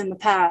past is in the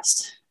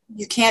past.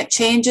 You can't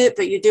change it,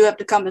 but you do have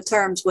to come to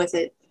terms with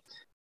it,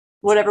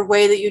 whatever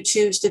way that you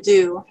choose to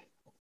do,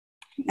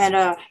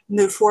 and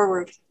move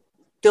forward,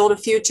 build a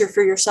future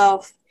for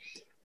yourself.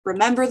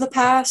 Remember the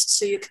past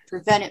so you can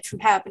prevent it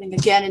from happening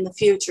again in the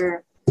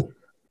future.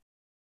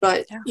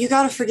 But you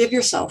got to forgive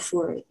yourself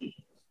for it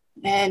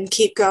and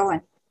keep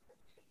going.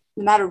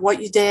 No matter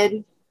what you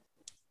did,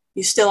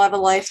 you still have a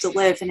life to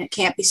live, and it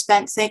can't be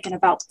spent thinking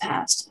about the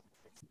past.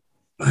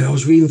 I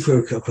was reading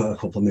through a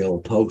couple of my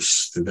old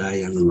posts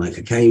today, and I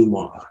came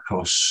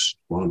across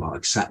one about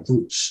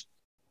acceptance,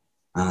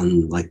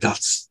 and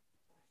that's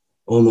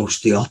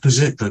almost the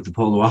opposite, the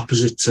polar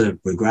opposite to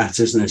regret,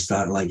 isn't it? It's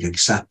that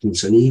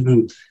acceptance, and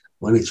even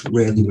when it's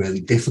really,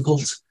 really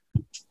difficult,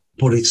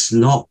 but it's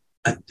not,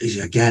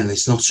 again,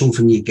 it's not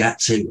something you get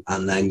to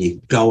and then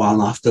you go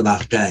on after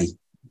that day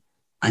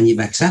and you've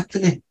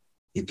accepted it.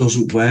 It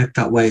doesn't work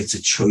that way. It's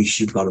a choice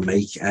you've got to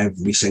make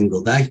every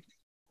single day,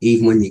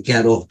 even when you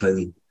get up.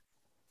 And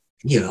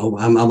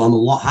I'm a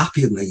lot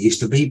happier than I used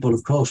to be, but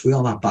of course we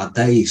all have bad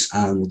days,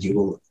 and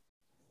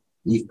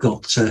you've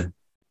got to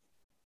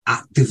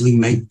actively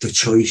make the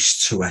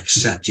choice to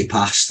accept your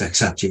past,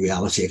 accept your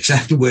reality,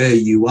 accept where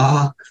you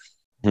are,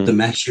 the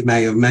mess you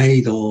may have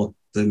made, or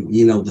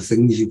the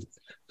things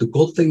the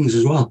good things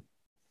as well.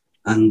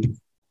 And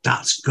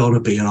that's got to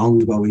be an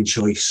ongoing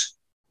choice,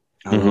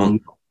 an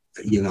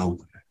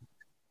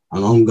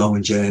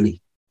ongoing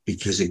journey,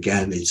 because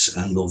again, it's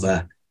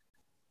another,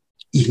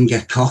 you can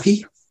get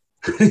cocky,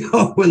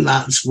 and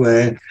that's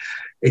where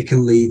it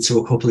can lead to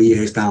a couple of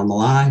years down the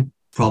line,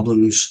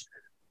 problems,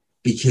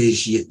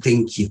 because you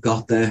think you've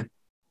got there,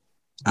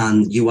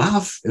 and you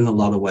have in a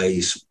lot of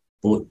ways,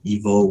 but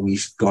you've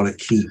always got to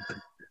keep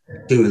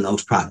doing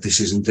those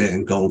practices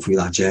and going through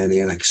that journey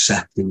and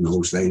accepting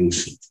those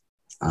things,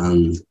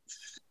 and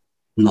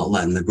not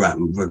letting the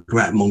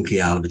regret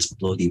monkey out of its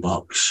bloody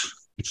box.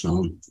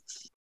 So,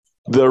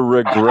 the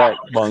regret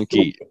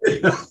monkey.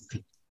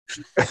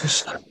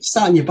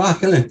 Sat on your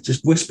back, isn't it?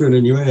 Just whispering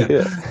in your ear.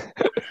 Yeah.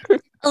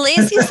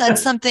 Lacey said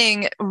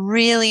something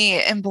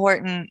really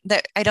important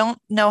that I don't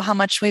know how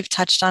much we've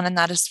touched on, and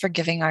that is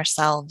forgiving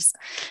ourselves.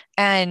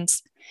 And,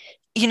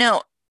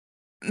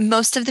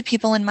 most of the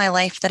people in my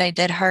life that I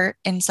did hurt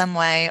in some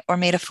way or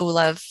made a fool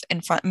of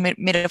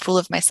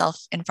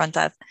myself in front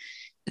of,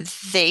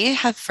 they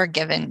have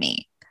forgiven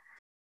me.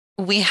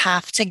 We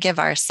have to give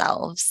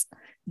ourselves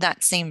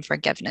that same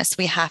forgiveness.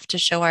 We have to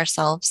show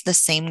ourselves the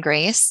same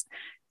grace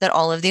that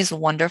all of these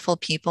wonderful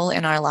people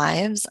in our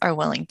lives are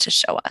willing to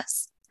show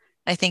us.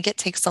 I think it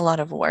takes a lot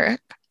of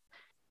work,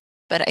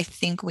 but I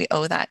think we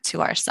owe that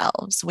to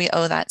ourselves. We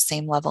owe that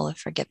same level of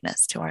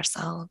forgiveness to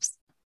ourselves.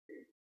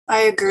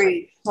 I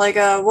agree.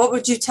 What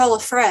would you tell a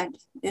friend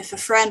if a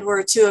friend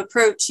were to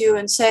approach you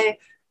and say,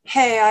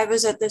 hey, I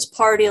was at this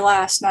party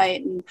last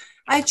night and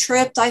I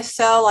tripped, I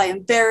fell, I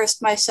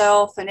embarrassed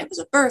myself, and it was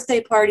a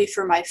birthday party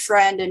for my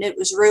friend and it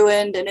was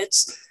ruined, and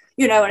it's,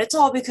 and it's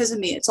all because of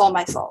me. It's all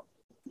my fault.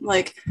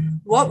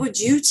 What would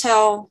you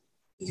tell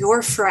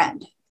your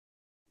friend,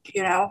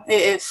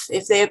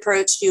 if they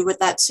approached you with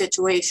that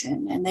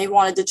situation and they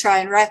wanted to try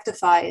and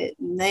rectify it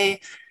and they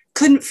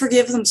couldn't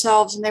forgive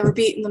themselves and they were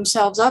beating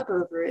themselves up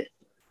over it?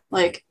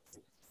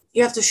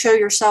 You have to show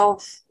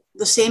yourself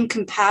the same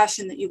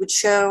compassion that you would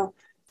show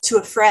to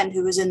a friend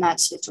who was in that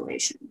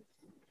situation.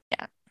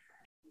 Yeah.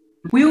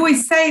 We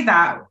always say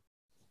that.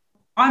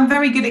 I'm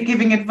very good at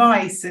giving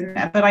advice,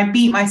 but I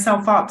beat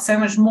myself up so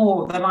much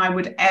more than I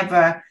would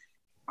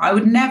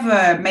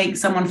never make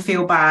someone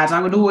feel bad.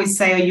 I would always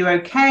say, are you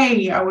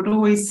okay? I would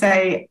always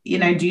say,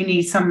 do you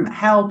need some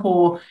help?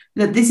 Or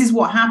that this is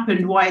what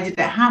happened. Why did it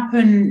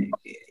happen?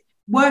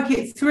 Work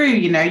it through,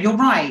 you're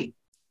right.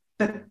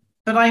 But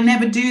But I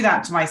never do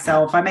that to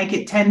myself. I make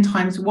it 10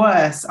 times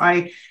worse.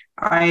 I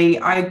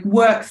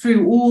work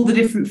through all the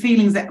different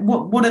feelings. That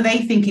what are they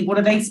thinking? What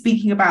are they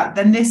speaking about?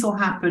 Then this will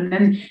happen.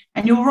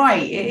 And you're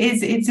right.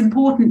 It's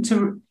important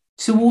to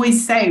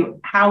always say,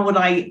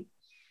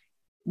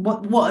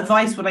 what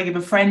advice would I give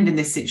a friend in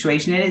this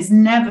situation? And it's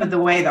never the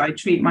way that I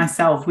treat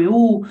myself. We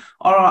all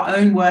are our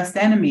own worst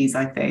enemies,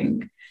 I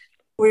think.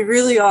 We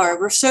really are.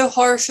 We're so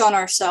harsh on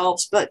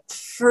ourselves, but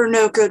for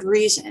no good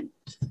reason.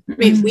 I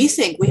mean, we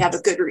think we have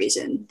a good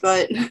reason,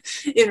 but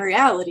in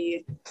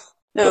reality,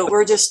 no,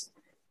 we're just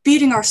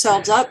beating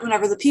ourselves up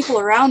whenever the people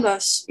around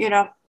us,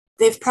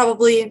 they've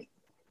probably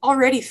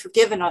already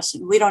forgiven us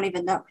and we don't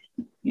even know.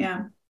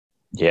 Yeah.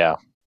 Yeah.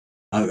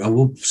 I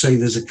will say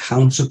there's a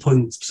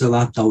counterpoint to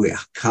that, though. It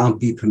can't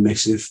be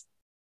permissive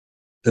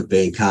to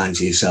being kind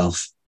to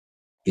yourself,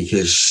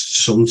 because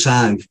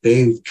sometimes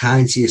being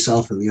kind to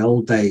yourself in the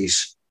old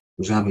days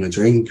was having a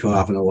drink or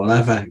having a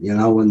whatever,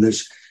 and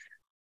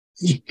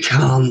you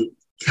can't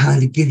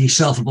kind of give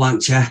yourself a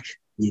blank check.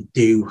 You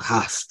do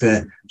have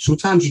to,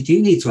 sometimes you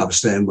do need to have a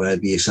stern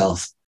word with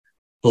yourself,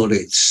 but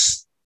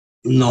it's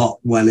not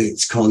when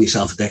it's calling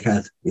yourself a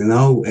dickhead,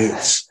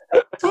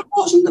 that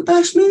wasn't the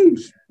best move,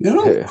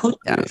 It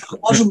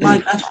wasn't my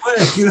best work,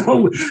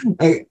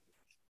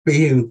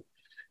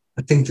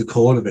 I think the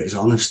core of it is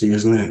honesty,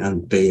 isn't it?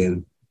 And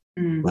being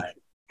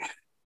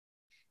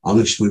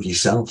honest with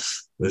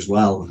yourself as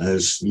well,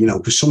 as,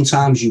 because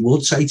sometimes you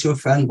would say to a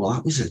friend,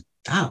 well,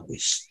 that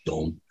was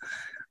dumb.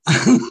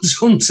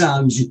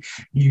 Sometimes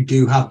you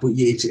do have, but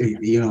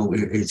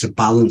it's a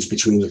balance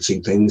between the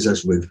two things,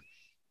 as with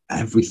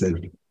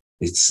everything.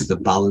 It's the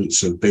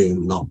balance of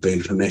not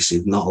being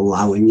permissive, not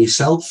allowing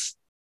yourself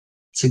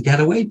to get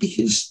away,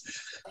 because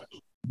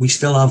we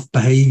still have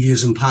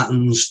behaviours and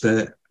patterns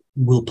that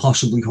will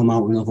possibly come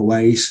out in other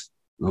ways,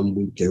 and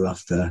we do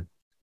have to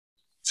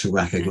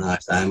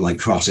recognise them, like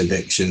cross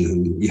addiction,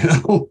 and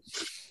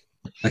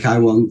like I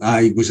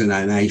was in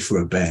NA for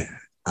a bit,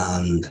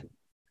 and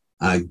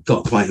I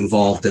got quite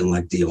involved in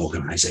like the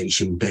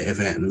organisation bit of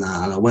it and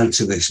that, and I went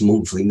to this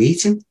monthly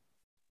meeting,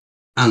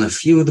 and a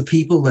few of the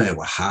people there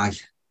were high,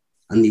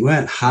 and they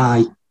weren't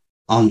high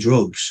on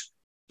drugs,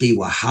 they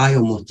were high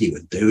on what they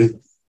were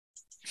doing.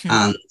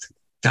 And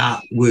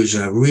that was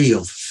a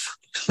real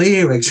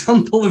clear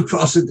example of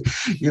crossing,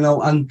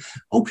 and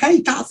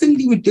okay, that thing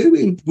they were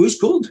doing was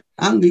good,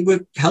 and they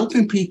were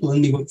helping people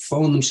and they were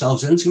throwing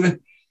themselves into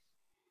it,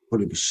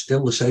 but it was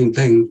still the same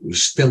thing. It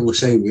was still the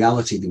same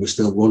reality. They were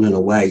still running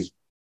away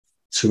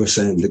to a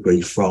certain degree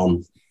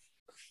from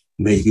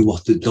maybe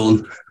what they'd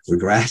done,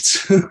 regret.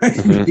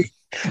 Mm-hmm.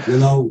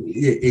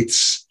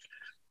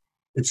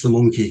 It's the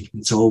monkey.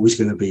 It's always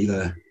going to be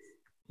there.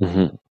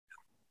 Mm-hmm.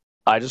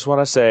 I just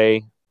want to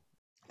say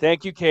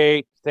thank you,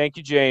 Kate. Thank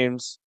you,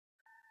 James.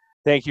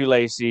 Thank you,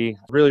 Lacey.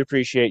 Really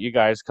appreciate you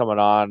guys coming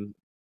on.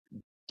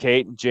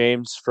 Kate and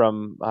James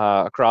from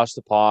across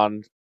the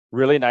pond.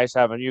 Really nice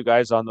having you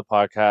guys on the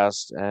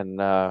podcast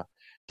and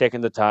taking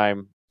the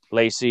time.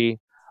 Lacey,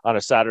 on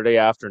a Saturday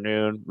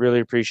afternoon. Really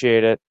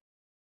appreciate it.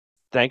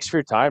 Thanks for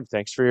your time.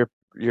 Thanks for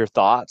your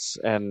thoughts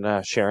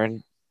and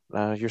sharing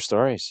your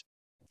stories.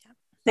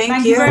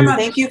 Thank you very much.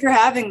 Thank you for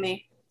having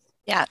me.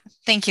 Yeah.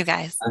 Thank you,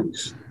 guys.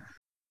 Thanks.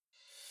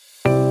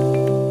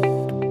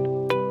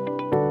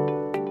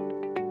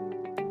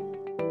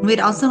 We'd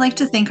also like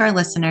to thank our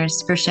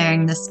listeners for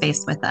sharing this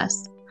space with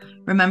us.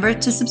 Remember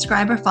to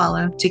subscribe or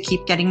follow to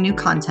keep getting new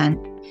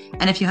content.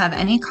 And if you have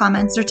any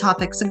comments or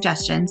topic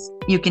suggestions,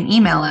 you can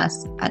email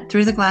us at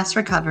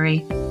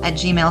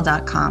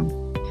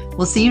throughtheglassrecovery@gmail.com.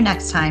 We'll see you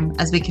next time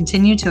as we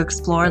continue to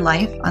explore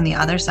life on the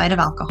other side of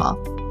alcohol.